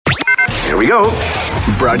Here we go.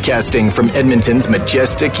 Broadcasting from Edmonton's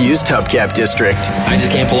majestic used hubcap district. I just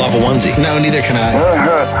can't pull off a onesie. No, neither can I.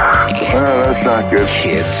 That's not good.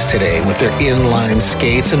 Kids today with their inline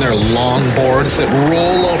skates and their long boards that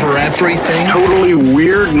roll over everything. Totally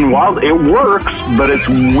weird and wild. It works, but it's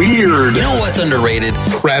weird. You know what's underrated?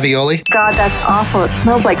 Ravioli. God, that's awful. It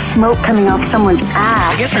smells like smoke coming off someone's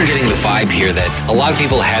ass. I guess I'm getting the vibe here that a lot of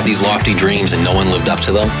people had these lofty dreams and no one lived up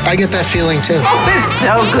to them. I get that feeling too. Oh, it's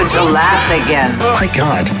so good to laugh again. My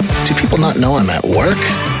God, do people not know I'm at work?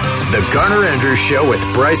 The Garner Andrews Show with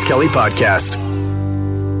Bryce Kelly Podcast.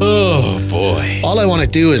 Oh, boy. All I want to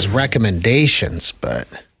do is recommendations, but...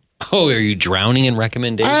 Oh, are you drowning in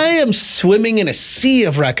recommendations? I am swimming in a sea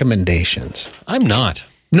of recommendations. I'm not.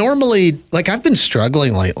 Normally, I've been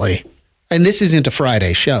struggling lately. And this isn't a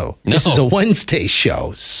Friday show. No. This is a Wednesday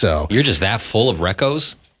show, so... You're just that full of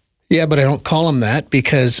recos? Yeah, but I don't call them that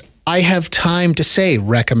because I have time to say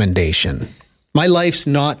recommendation. My life's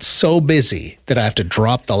not so busy that I have to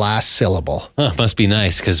drop the last syllable. Oh, must be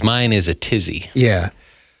nice, because mine is a tizzy. Yeah.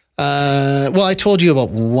 Well, I told you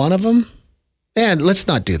about one of them. And let's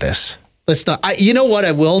not do this. Let's not. You know what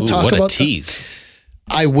I will talk about? What a tease.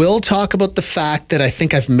 I will talk about the fact that I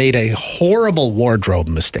think I've made a horrible wardrobe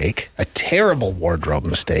mistake, a terrible wardrobe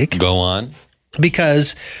mistake. Go on.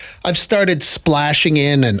 Because I've started splashing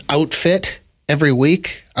in an outfit every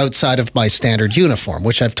week outside of my standard uniform,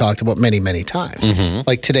 which I've talked about many, many times. Mm-hmm.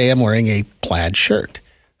 Like today, I'm wearing a plaid shirt.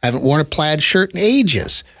 I haven't worn a plaid shirt in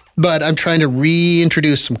ages, but I'm trying to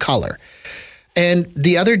reintroduce some color. And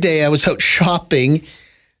the other day, I was out shopping,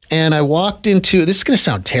 and I walked into, this is going to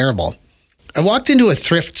sound terrible. I walked into a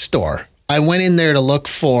thrift store. I went in there to look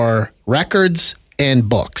for records and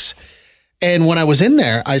books. And when I was in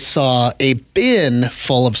there, I saw a bin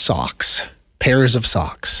full of socks. Pairs of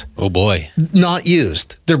socks. Oh, boy. Not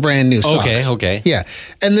used. They're brand new socks. Okay. Yeah.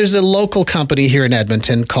 And there's a local company here in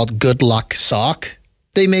Edmonton called Good Luck Sock.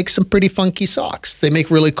 They make some pretty funky socks. They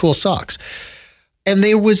make really cool socks. And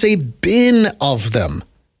there was a bin of them,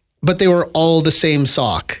 but they were all the same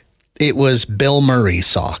sock. It was Bill Murray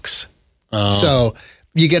socks. Oh. So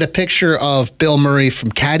you get a picture of Bill Murray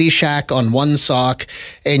from Caddyshack on one sock,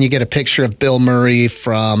 and you get a picture of Bill Murray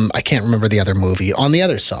from, I can't remember the other movie, on the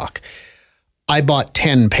other sock. I bought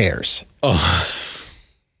 10 pairs. Oh.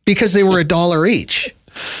 Because they were $1 each.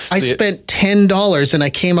 I spent $10 and I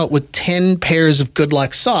came out with 10 pairs of Good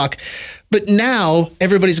Luck sock. But now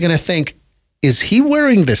everybody's going to think, is he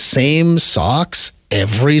wearing the same socks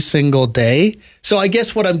every single day? So I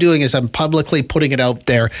guess what I'm doing is I'm publicly putting it out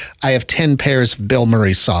there. I have 10 pairs of Bill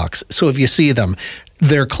Murray socks. So if you see them,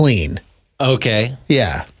 they're clean. Okay.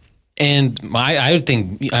 Yeah. And I would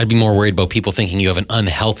think I'd be more worried about people thinking you have an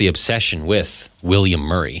unhealthy obsession with William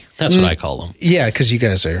Murray. That's what I call him. Yeah, because you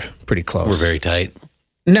guys are pretty close. We're very tight.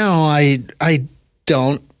 No, I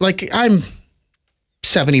don't. I'm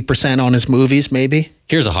 70% on his movies, maybe.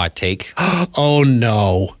 Here's a hot take. Oh,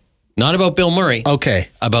 no. Not about Bill Murray. Okay.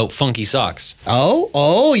 About funky socks.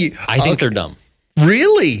 Oh. I think they're dumb.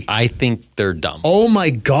 Really? I think they're dumb. Oh, my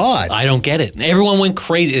God. I don't get it. Everyone went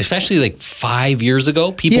crazy, especially 5 years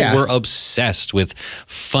ago. People were obsessed with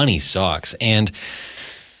funny socks. And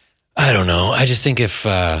I don't know. I just think if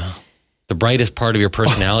the brightest part of your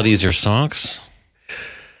personality is your socks.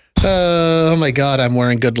 Oh, my God. I'm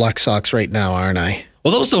wearing Good Luck socks right now, aren't I?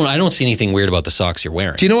 Well, I don't see anything weird about the socks you're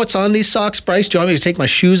wearing. Do you know what's on these socks, Bryce? Do you want me to take my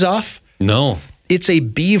shoes off? No. It's a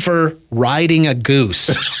beaver riding a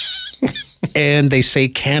goose. And they say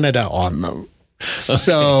Canada on them. Okay.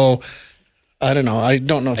 So, I don't know. I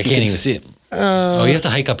don't know if I can't even see it. You have to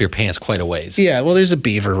hike up your pants quite a ways. Yeah, well, there's a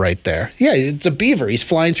beaver right there. Yeah, it's a beaver. He's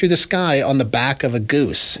flying through the sky on the back of a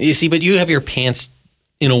goose. You see, but you have your pants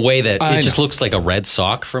in a way that it just looks like a red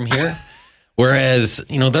sock from here. Whereas,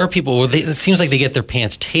 there are people where it seems like they get their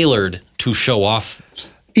pants tailored to show off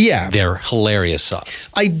their hilarious socks.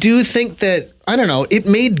 I do think that, I don't know, it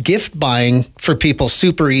made gift buying for people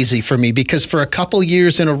super easy for me because for a couple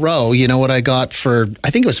years in a row, you know what I got I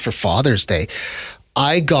think it was for Father's Day,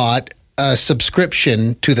 I got a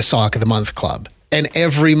subscription to the Sock of the Month Club. And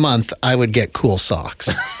every month I would get cool socks.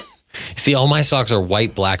 See, all my socks are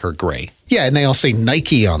white, black, or gray. Yeah, and they all say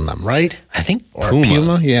Nike on them, right? I think or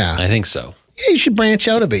Puma. Yeah. I think so. Yeah, you should branch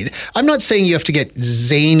out a bit. I'm not saying you have to get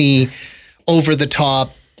zany, over the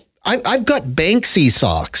top. I've got Banksy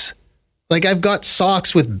socks. I've got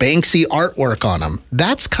socks with Banksy artwork on them.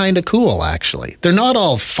 That's kind of cool, actually. They're not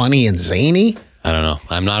all funny and zany. I don't know.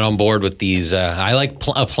 I'm not on board with these. I like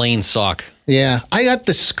a plain sock. Yeah. I got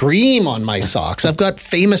the Scream on my socks. I've got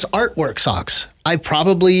famous artwork socks. I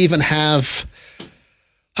probably even have,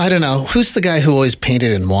 I don't know, who's the guy who always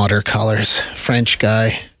painted in watercolors? French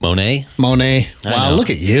guy. Monet? Monet. Wow, look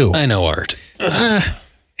at you. I know art.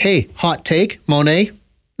 Hey, hot take. Monet,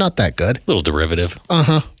 not that good. Little derivative.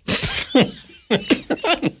 Uh-huh.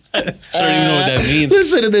 I don't even know what that means.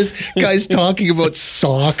 Listen to this. Guy's talking about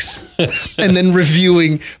socks and then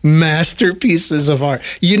reviewing masterpieces of art.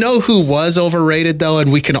 You know who was overrated, though,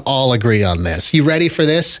 and we can all agree on this. You ready for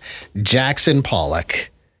this? Jackson Pollock.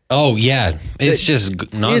 Oh, yeah. It's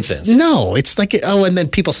just nonsense. It's like, and then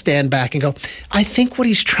people stand back and go, I think what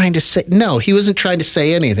he's trying to say. No, he wasn't trying to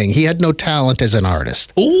say anything. He had no talent as an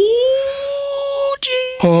artist. Ooh,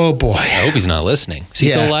 gee. Oh, boy. I hope he's not listening. Is he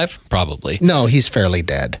still alive? Probably. No, he's fairly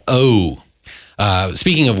dead. Oh.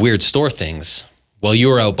 Speaking of weird store things, while you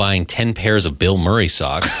were out buying 10 pairs of Bill Murray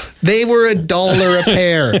socks. They were $1 a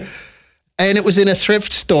pair. And it was in a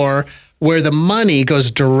thrift store where the money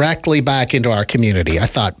goes directly back into our community. I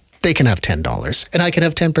thought they can have $10 and I can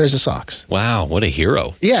have 10 pairs of socks. Wow, what a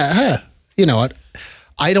hero. Yeah. You know what?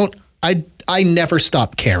 I never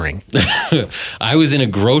stop caring. I was in a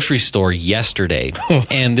grocery store yesterday,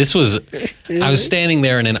 and I was standing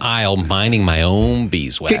there in an aisle minding my own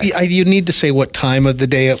beeswax. You need to say what time of the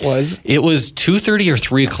day it was. It was 2:30 or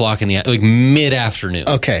 3 o'clock in the like mid-afternoon.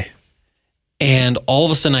 Okay. And all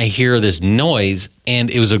of a sudden I hear this noise,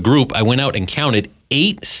 and it was a group. I went out and counted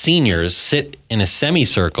 8 seniors sit in a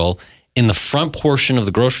semicircle in the front portion of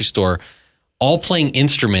the grocery store, all playing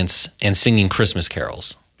instruments and singing Christmas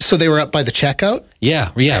carols. So they were up by the checkout?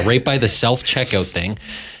 Yeah, right by the self-checkout thing.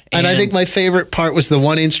 And I think my favorite part was the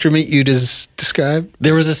one instrument you just described.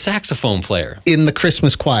 There was a saxophone player. In the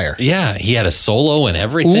Christmas choir. Yeah, he had a solo and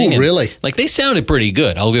everything. Ooh, really? Like, they sounded pretty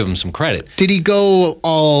good. I'll give him some credit. Did he go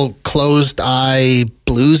all closed-eye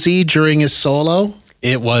bluesy during his solo?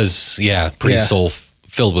 It was, pretty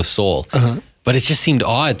soul-filled with soul. Uh-huh. But it just seemed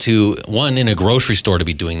odd to, one, in a grocery store to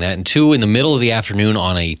be doing that, and two, in the middle of the afternoon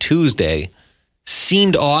on a Tuesday,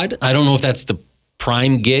 seemed odd. I don't know if that's the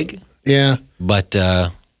prime gig. Yeah. But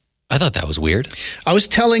I thought that was weird. I was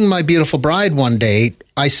telling my beautiful bride one day,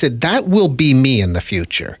 I said, that will be me in the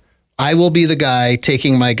future. I will be the guy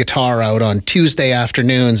taking my guitar out on Tuesday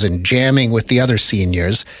afternoons and jamming with the other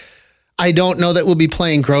seniors. I don't know that we'll be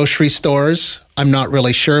playing grocery stores. I'm not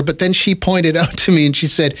really sure. But then she pointed out to me and she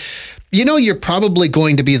said, you're probably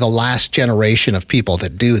going to be the last generation of people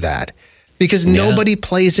that do that because nobody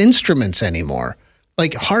plays instruments anymore.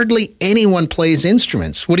 Like hardly anyone plays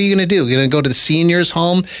instruments. What are you going to do? You're going to go to the seniors'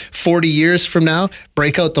 home 40 years from now,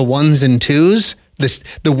 break out the ones and twos,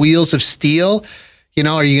 the wheels of steel?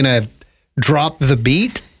 Are you going to drop the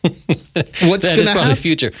beat? What's going to happen? The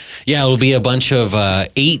future. Yeah, it'll be a bunch of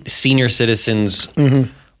 8 senior citizens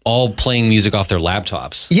all playing music off their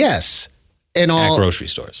laptops. Yes. And all at grocery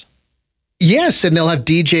stores. Yes, and they'll have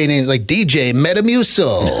DJ names like DJ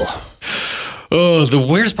Metamucil. Oh, the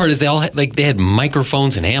weirdest part is they all had, they had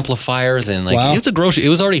microphones and amplifiers and wow. It's a grocery. It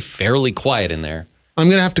was already fairly quiet in there. I'm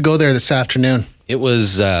going to have to go there this afternoon. It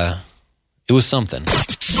was something.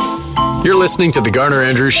 You're listening to the Garner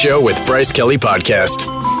Andrews Show with Bryce Kelly Podcast.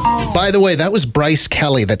 By the way, that was Bryce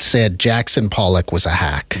Kelly that said Jackson Pollock was a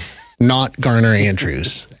hack, not Garner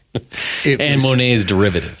Andrews. Monet's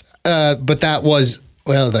derivative. But that was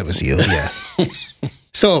you, yeah.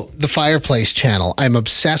 So the Fireplace channel, I'm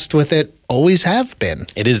obsessed with it, always have been.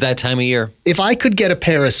 It is that time of year. If I could get a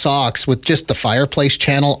pair of socks with just the Fireplace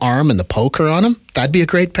channel arm and the poker on them, that'd be a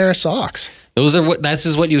great pair of socks.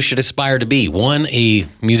 That's what you should aspire to be. One, a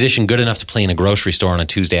musician good enough to play in a grocery store on a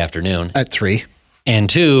Tuesday afternoon. At 3. And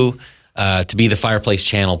 2, to be the Fireplace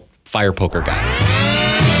channel fire poker guy.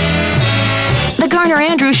 The Garner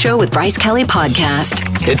Andrews Show with Bryce Kelly Podcast.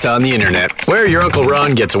 It's on the internet, where your Uncle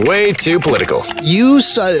Ron gets way too political.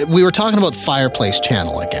 We were talking about Fireplace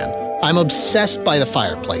channel again. I'm obsessed by the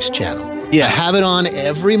Fireplace channel. Yeah. I have it on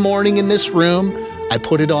every morning in this room. I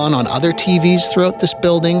put it on other TVs throughout this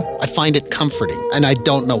building. I find it comforting, and I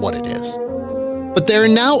don't know what it is. But there are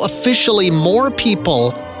now officially more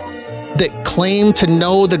people that claim to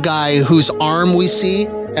know the guy whose arm we see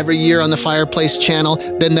every year on the Fireplace channel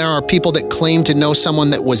than there are people that claim to know someone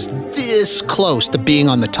that was this close to being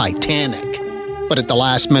on the Titanic. But at the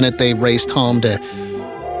last minute, they raced home to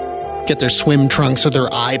get their swim trunks or their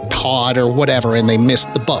iPod or whatever, and they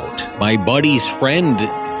missed the boat. My buddy's friend.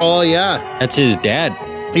 Oh, yeah. That's his dad.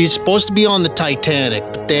 He's supposed to be on the Titanic,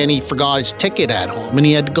 but then he forgot his ticket at home, and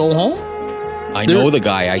he had to go home. I know the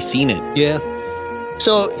guy. I seen it. Yeah.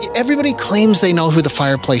 So everybody claims they know who the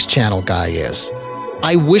Fireplace channel guy is.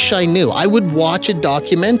 I wish I knew. I would watch a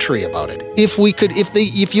documentary about it. If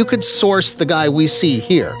you could source the guy we see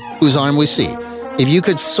here, whose arm we see, if you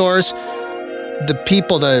could source the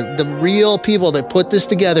people, the real people that put this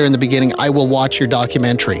together in the beginning, I will watch your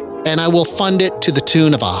documentary. And I will fund it to the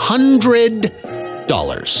tune of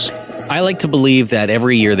 $100. I like to believe that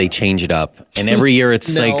every year they change it up. And every year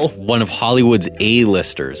it's like one of Hollywood's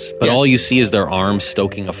A-listers. But all you see is their arm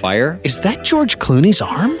stoking a fire. Is that George Clooney's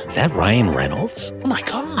arm? Is that Ryan Reynolds? Oh my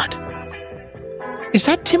God. Is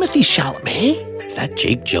that Timothy Chalamet? Is that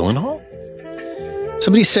Jake Gyllenhaal?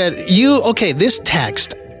 Somebody said, this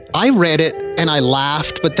text, I read it and I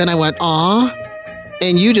laughed, but then I went, aw,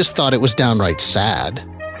 and you just thought it was downright sad.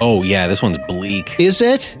 Oh, yeah, this one's bleak. Is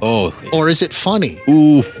it? Oh. Or is it funny?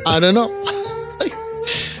 Oof. I don't know.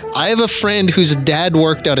 I have a friend whose dad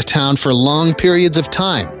worked out of town for long periods of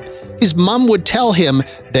time. His mom would tell him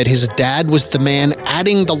that his dad was the man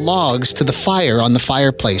adding the logs to the fire on the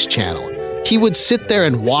Fireplace channel. He would sit there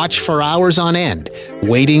and watch for hours on end,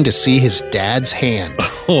 waiting to see his dad's hand.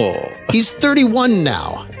 Oh. He's 31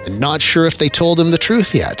 now, and not sure if they told him the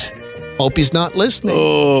truth yet. Hope he's not listening.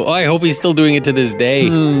 Oh, I hope he's still doing it to this day.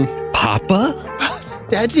 Papa?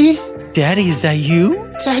 Daddy? Daddy, is that you?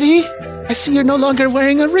 Daddy? I see you're no longer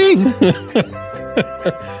wearing a ring.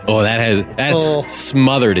 Oh, that's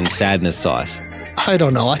smothered in sadness sauce. I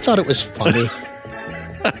don't know. I thought it was funny.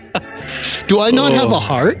 Do I not have a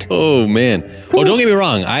heart? Oh, man. Oh, don't get me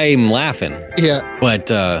wrong. I'm laughing. Yeah. But,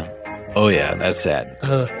 that's sad.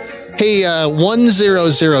 Hey,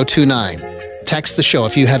 10029. Text the show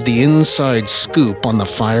if you have the inside scoop on the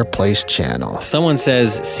Fireplace channel. Someone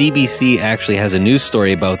says CBC actually has a news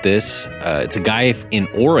story about this. It's a guy in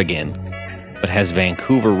Oregon, but has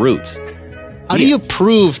Vancouver roots. How do you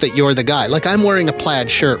prove that you're the guy? Like, I'm wearing a plaid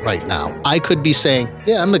shirt right now. I could be saying,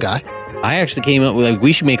 yeah, I'm the guy. I actually came up with,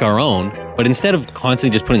 we should make our own, but instead of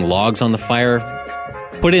constantly just putting logs on the fire,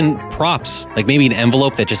 put in props, like maybe an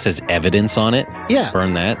envelope that just says evidence on it. Yeah.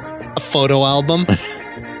 Burn that. A photo album.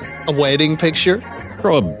 A wedding picture.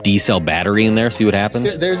 Throw a D-cell battery in there, see what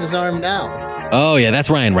happens. There's his arm now. Oh, yeah,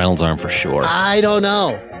 that's Ryan Reynolds' arm for sure. I don't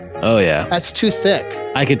know. Oh, yeah. That's too thick.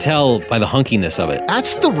 I could tell by the hunkiness of it.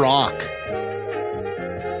 That's The Rock.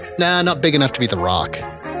 Nah, not big enough to be The Rock.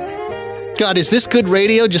 God, is this good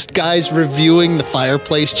radio? Just guys reviewing the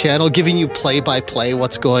Fireplace channel, giving you play-by-play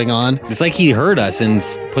what's going on? It's like he heard us and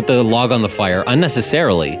put the log on the fire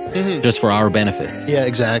unnecessarily, just for our benefit. Yeah,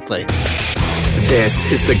 exactly. This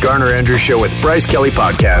is the Garner Andrews Show with Bryce Kelly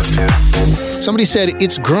Podcast. Somebody said,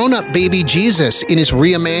 it's grown-up baby Jesus in his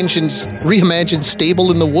reimagined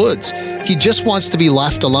stable in the woods. He just wants to be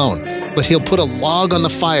left alone, but he'll put a log on the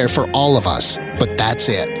fire for all of us. But that's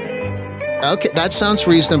it. Okay, that sounds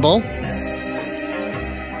reasonable.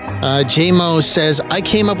 J-Mo says, I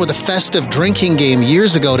came up with a festive drinking game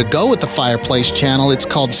years ago to go with the Fireplace channel. It's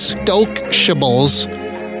called Stoke-shables.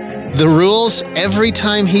 The rules, every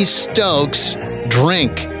time he stokes,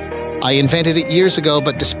 drink. I invented it years ago,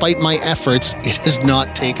 but despite my efforts, it has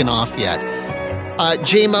not taken off yet.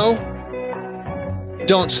 J-Mo,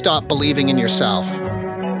 don't stop believing in yourself.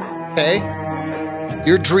 Okay?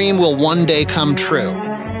 Your dream will one day come true.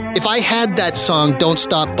 If I had that song, Don't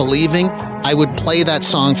Stop Believing, I would play that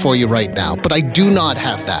song for you right now, but I do not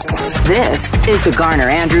have that. This is the Garner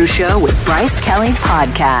Andrews Show with Bryce Kelly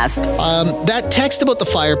Podcast. That text about the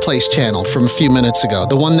Fireplace channel from a few minutes ago,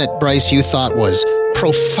 the one that, Bryce, you thought was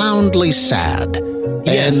profoundly sad.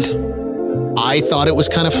 Yes. And I thought it was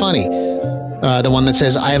kind of funny. The one that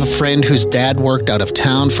says, I have a friend whose dad worked out of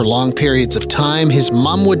town for long periods of time. His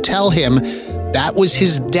mom would tell him that was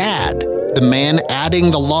his dad, the man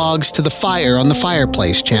adding the logs to the fire on the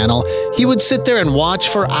Fireplace channel. He would sit there and watch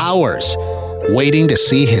for hours, waiting to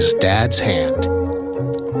see his dad's hand.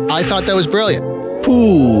 I thought that was brilliant.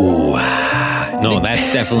 Ooh. No,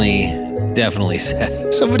 that's definitely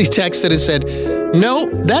sad. Somebody texted and said, no,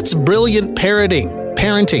 that's brilliant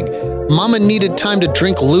parenting. Mama needed time to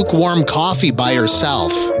drink lukewarm coffee by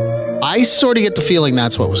herself. I sort of get the feeling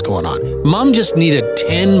that's what was going on. Mom just needed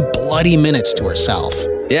 10 bloody minutes to herself.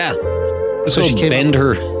 Yeah. So she came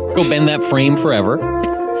go bend that frame forever.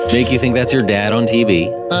 Make you think that's your dad on TV.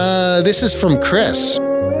 This is from Chris.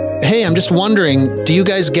 Hey, I'm just wondering, do you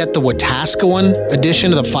guys get the Wetaskiwin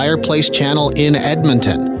edition of the Fireplace channel in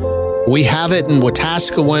Edmonton? We have it in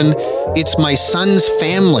Wetaskiwin. It's my son's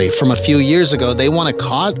family from a few years ago. They won a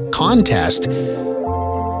contest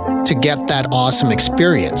to get that awesome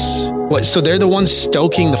experience. What, so they're the ones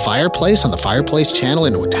stoking the fireplace on the Fireplace channel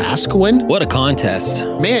in Wetaskiwin? What a contest.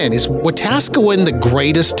 Man, is Wetaskiwin the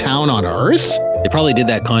greatest town on earth? They probably did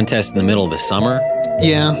that contest in the middle of the summer.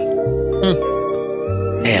 Yeah.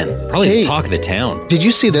 Man, probably the talk of the town. Did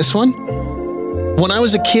you see this one? When I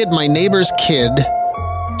was a kid, my neighbor's kid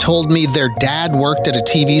told me their dad worked at a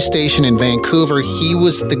TV station in Vancouver. He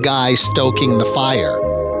was the guy stoking the fire.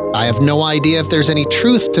 I have no idea if there's any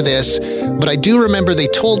truth to this, but I do remember they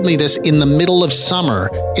told me this in the middle of summer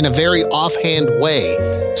in a very offhand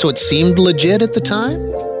way. So it seemed legit at the time?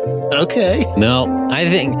 Okay. No, I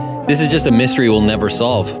think this is just a mystery we'll never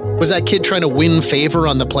solve. Was that kid trying to win favor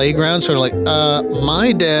on the playground? Sort of like,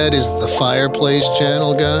 my dad is the Fireplace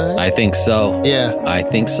channel guy? I think so. Yeah. I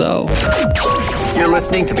think so. You're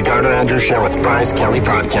listening to the Garner and Andrew Show with Bryce Kelly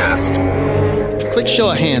Podcast. Quick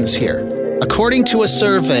show of hands here. According to a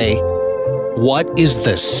survey, what is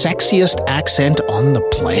the sexiest accent on the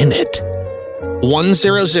planet?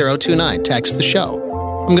 10029. Text the show.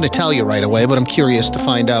 I'm going to tell you right away, but I'm curious to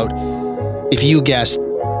find out if you guessed.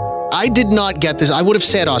 I did not get this. I would have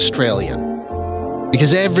said Australian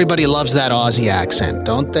because everybody loves that Aussie accent,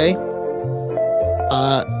 don't they?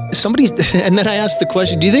 And then I asked the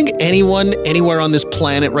question, do you think anyone anywhere on this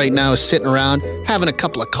planet right now is sitting around having a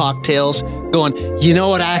couple of cocktails going, you know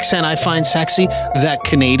what accent I find sexy? That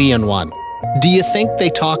Canadian one. Do you think they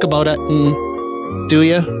talk about it? Do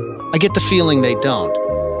you? I get the feeling they don't.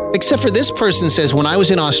 Except for this person says, when I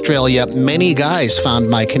was in Australia, many guys found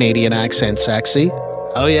my Canadian accent sexy.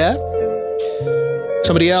 Oh, yeah?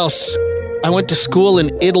 Somebody else, I went to school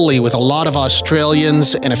in Italy with a lot of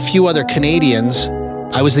Australians and a few other Canadians.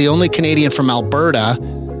 I was the only Canadian from Alberta,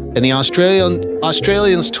 and the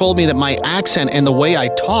Australians told me that my accent and the way I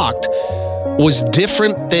talked was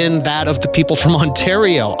different than that of the people from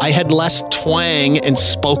Ontario. I had less twang and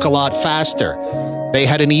spoke a lot faster. They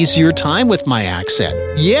had an easier time with my accent.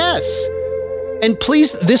 Yes. And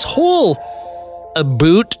please, this whole a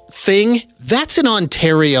boot thing, that's an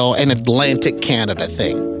Ontario and Atlantic Canada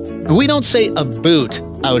thing. We don't say a boot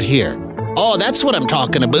out here. Oh, that's what I'm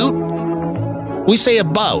talking about. We say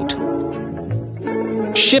about.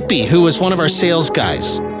 Shippy, who was one of our sales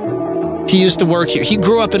guys, he used to work here. He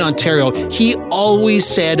grew up in Ontario. He always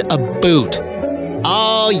said a boot.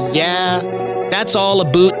 Oh, yeah, that's all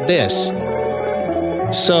about this.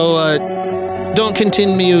 So don't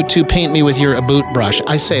continue to paint me with your about brush.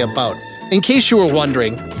 I say about. In case you were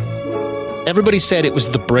wondering, everybody said it was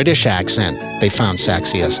the British accent they found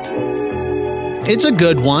sexiest. It's a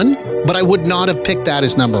good one, but I would not have picked that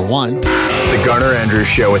as number one. The Garner Andrews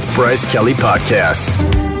Show with Bryce Kelly Podcast.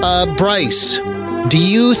 Bryce, do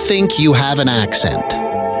you think you have an accent?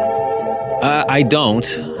 I don't.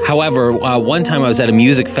 However, one time I was at a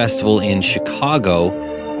music festival in Chicago,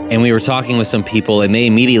 and we were talking with some people, and they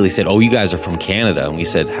immediately said, "Oh, you guys are from Canada." And we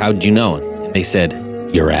said, "How'd you know?" And they said,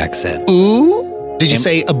 "Your accent." Ooh. Did you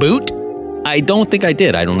say a boot? I don't think I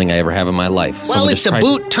did. I don't think I ever have in my life. Well, Someone it's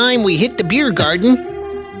about time we hit the beer garden.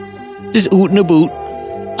 Just oot and a boot.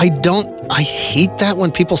 I hate that when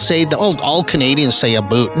people say that, oh, all Canadians say a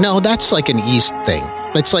boot. No, that's like an East thing.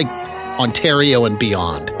 It's like Ontario and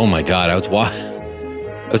beyond. Oh my God. I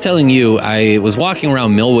was telling you, I was walking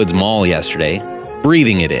around Millwoods Mall yesterday,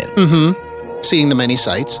 breathing it in. Mm-hmm. Seeing the many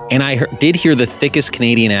sights. And I did hear the thickest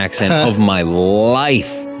Canadian accent of my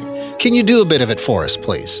life. Can you do a bit of it for us,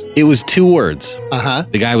 please? It was 2 words. Uh-huh.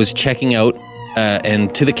 The guy was checking out,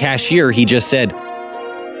 and to the cashier, he just said,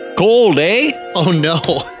 "Cold, eh?" Oh,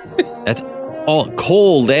 no. That's all.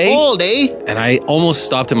 Cold, eh? Cold, eh? And I almost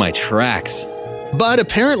stopped in my tracks. But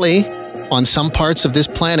apparently, on some parts of this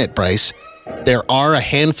planet, Bryce, there are a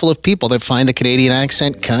handful of people that find the Canadian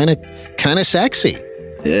accent kind of sexy.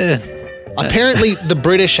 Yeah. Apparently, the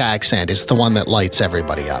British accent is the one that lights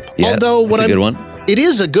everybody up. Yeah, although that's a good one. It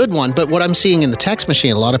is a good one, but what I'm seeing in the text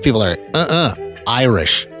machine, a lot of people are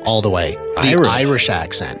Irish all the way. The Irish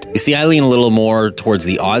accent. You see, I lean a little more towards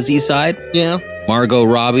the Aussie side. Yeah. Margot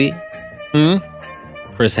Robbie.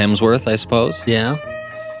 Chris Hemsworth, I suppose. Yeah.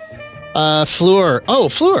 Fleur. Oh,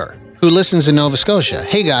 Fleur, who listens in Nova Scotia.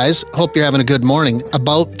 Hey, guys, hope you're having a good morning.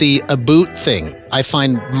 About the about thing, I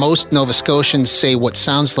find most Nova Scotians say what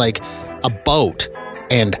sounds like a boat,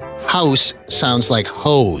 and house sounds like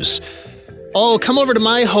hose. Oh, come over to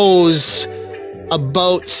my hose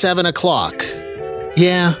about 7 o'clock.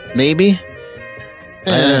 Yeah, maybe.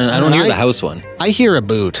 I don't hear the house one. I hear a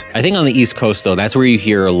boot. I think on the East Coast, though, that's where you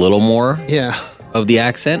hear a little more of the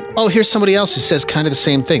accent. Oh, here's somebody else who says kind of the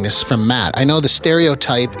same thing. This is from Matt. I know the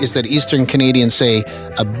stereotype is that Eastern Canadians say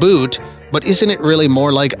a boot, but isn't it really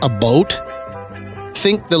more like a boat?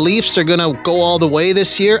 Think the Leafs are going to go all the way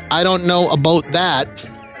this year? I don't know about that.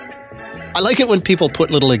 I like it when people put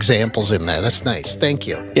little examples in there. That's nice. Thank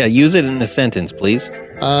you. Yeah, use it in a sentence, please.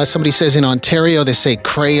 Somebody says in Ontario they say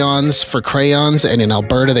crayons for crayons, and in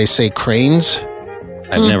Alberta they say cranes.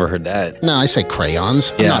 I've never heard that. No, I say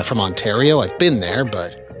crayons. Yeah. I'm not from Ontario. I've been there,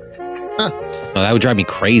 but Oh, that would drive me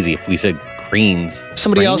crazy if we said cranes.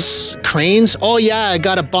 Somebody Cranes? else, cranes? Oh, yeah, I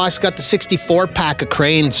got a boss, got the 64 pack of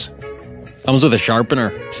cranes. Comes with a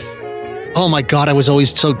sharpener. Oh my God, I was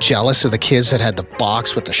always so jealous of the kids that had the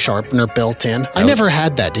box with the sharpener built in. I never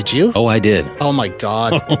had that, did you? Oh, I did. Oh my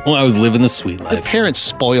God. I was living the sweet Your life. parents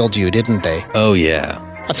spoiled you, didn't they? Oh, yeah.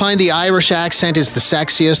 I find the Irish accent is the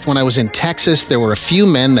sexiest. When I was in Texas, there were a few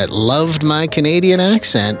men that loved my Canadian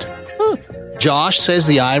accent. Josh says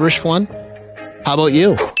the Irish one. How about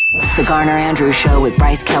you? The Garner Andrews Show with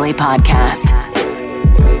Bryce Kelly Podcast.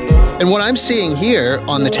 And what I'm seeing here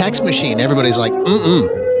on the text machine, everybody's like,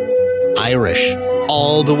 Irish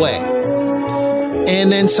all the way.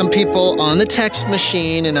 And then some people on the text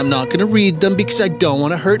machine, and I'm not going to read them because I don't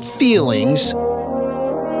want to hurt feelings,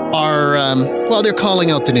 are, they're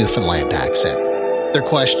calling out the Newfoundland accent. They're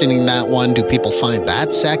questioning that one. Do people find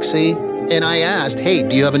that sexy? And I asked, hey,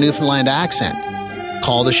 do you have a Newfoundland accent?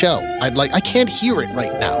 Call the show. I can't hear it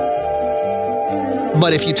right now.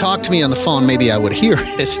 But if you talk to me on the phone, maybe I would hear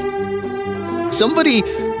it.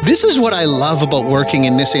 This is what I love about working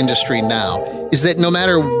in this industry now, is that no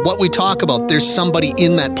matter what we talk about, there's somebody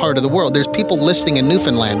in that part of the world. There's people listening in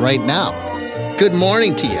Newfoundland right now. Good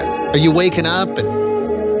morning to you. Are you waking up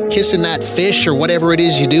and kissing that fish or whatever it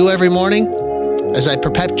is you do every morning? As I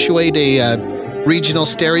perpetuate a regional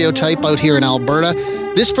stereotype out here in Alberta,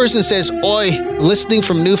 this person says, oi, listening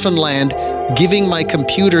from Newfoundland, giving my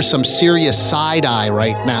computer some serious side-eye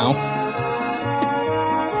right now.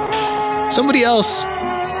 Somebody else,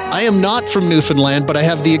 I am not from Newfoundland, but I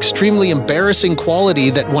have the extremely embarrassing quality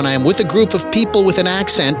that when I am with a group of people with an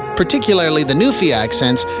accent, particularly the Newfie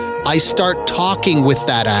accents, I start talking with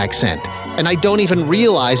that accent. And I don't even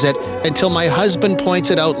realize it until my husband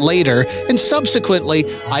points it out later, and subsequently,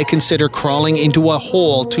 I consider crawling into a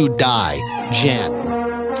hole to die. Jen.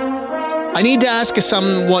 I need to ask a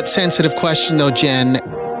somewhat sensitive question though, Jen,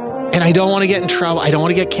 and I don't want to get in trouble. I don't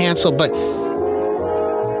want to get canceled, but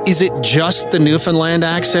is it just the Newfoundland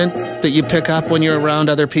accent that you pick up when you're around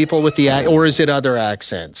other people with or is it other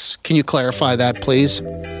accents? Can you clarify that, please?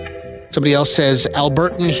 Somebody else says,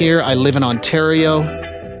 Albertan here, I live in Ontario.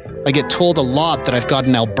 I get told a lot that I've got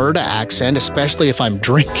an Alberta accent, especially if I'm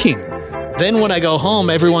drinking. Then when I go home,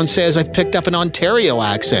 everyone says I've picked up an Ontario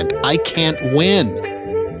accent. I can't win.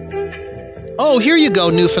 Oh, here you go,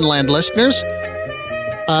 Newfoundland listeners.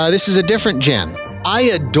 This is a different Jen. I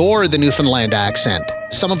adore the Newfoundland accent.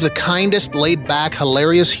 Some of the kindest, laid-back,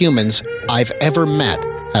 hilarious humans I've ever met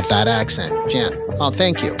have that accent. Jen, oh,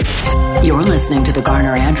 thank you. You're listening to The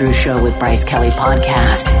Garner Andrews Show with Bryce Kelly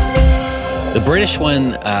Podcast. The British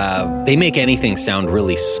one, they make anything sound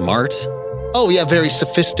really smart. Oh, yeah, very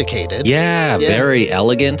sophisticated. Yeah, very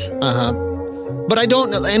elegant. But I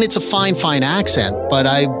don't know, and it's a fine accent, but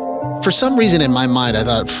for some reason in my mind, I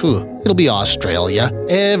thought, it'll be Australia.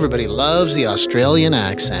 Everybody loves the Australian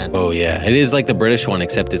accent. Oh, yeah. It is like the British one,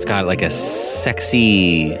 except it's got like a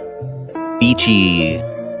sexy, beachy,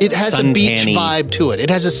 it has a beach sun-tanny vibe to it. It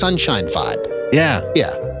has a sunshine vibe. Yeah.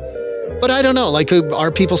 Yeah. But I don't know, like,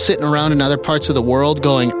 are people sitting around in other parts of the world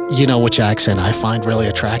going, you know which accent I find really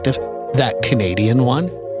attractive? That Canadian one,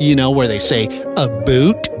 where they say a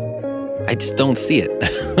boot. I just don't see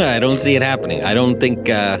it. I don't see it happening. I don't think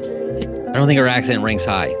her accent ranks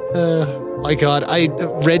high. My God, I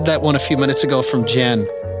read that one a few minutes ago from Jen,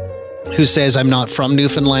 who says, I'm not from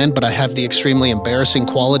Newfoundland, but I have the extremely embarrassing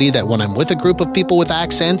quality that when I'm with a group of people with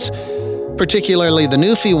accents, particularly the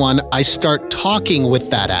Newfie one, I start talking with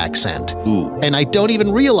that accent. Ooh. And I don't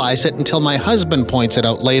even realize it until my husband points it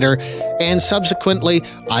out later, and subsequently,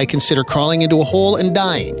 I consider crawling into a hole and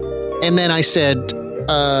dying. And then I said,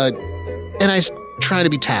 and I was trying to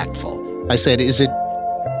be tactful. I said, is it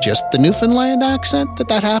just the Newfoundland accent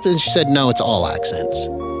that happens? She said, no, it's all accents.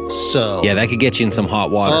 So yeah, that could get you in some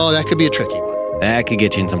hot water. Oh, that could be a tricky one. That could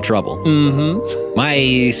get you in some trouble. Mm-hmm.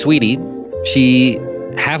 My sweetie,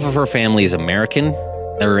 half of her family is American.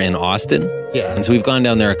 They're in Austin. Yeah. And so we've gone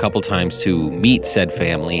down there a couple times to meet said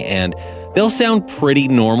family, and they'll sound pretty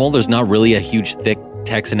normal. There's not really a huge, thick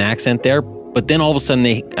Texan accent there. But then all of a sudden,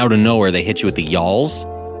 out of nowhere, they hit you with the y'alls.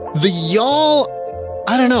 The y'all,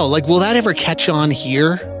 I don't know. Like, will that ever catch on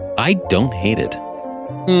here? I don't hate it.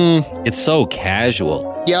 It's so casual.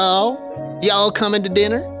 Y'all coming to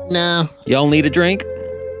dinner? No. Y'all need a drink?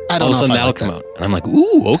 I don't know. All of a sudden, that'll like come that. out. And I'm like,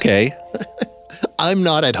 ooh, okay. I'm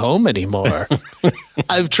not at home anymore.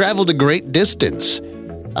 I've traveled a great distance.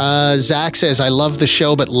 Zach says, I love the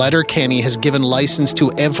show, but Letterkenny has given license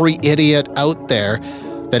to every idiot out there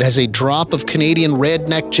that has a drop of Canadian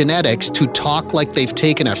redneck genetics to talk like they've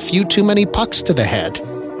taken a few too many pucks to the head.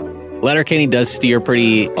 Letterkenny does steer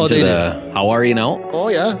pretty into the how are you now? Oh,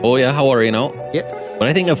 yeah. Oh, yeah, how are you now? Yeah. But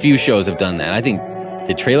I think a few shows have done that. I think,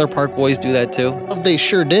 did Trailer Park Boys do that too? Oh, they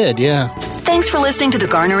sure did, yeah. Thanks for listening to the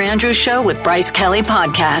Garner Andrews Show with Bryce Kelly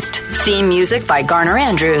Podcast. Theme music by Garner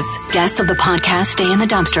Andrews. Guests of the podcast stay in the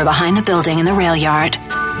dumpster behind the building in the rail yard.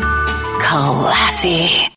 Classy.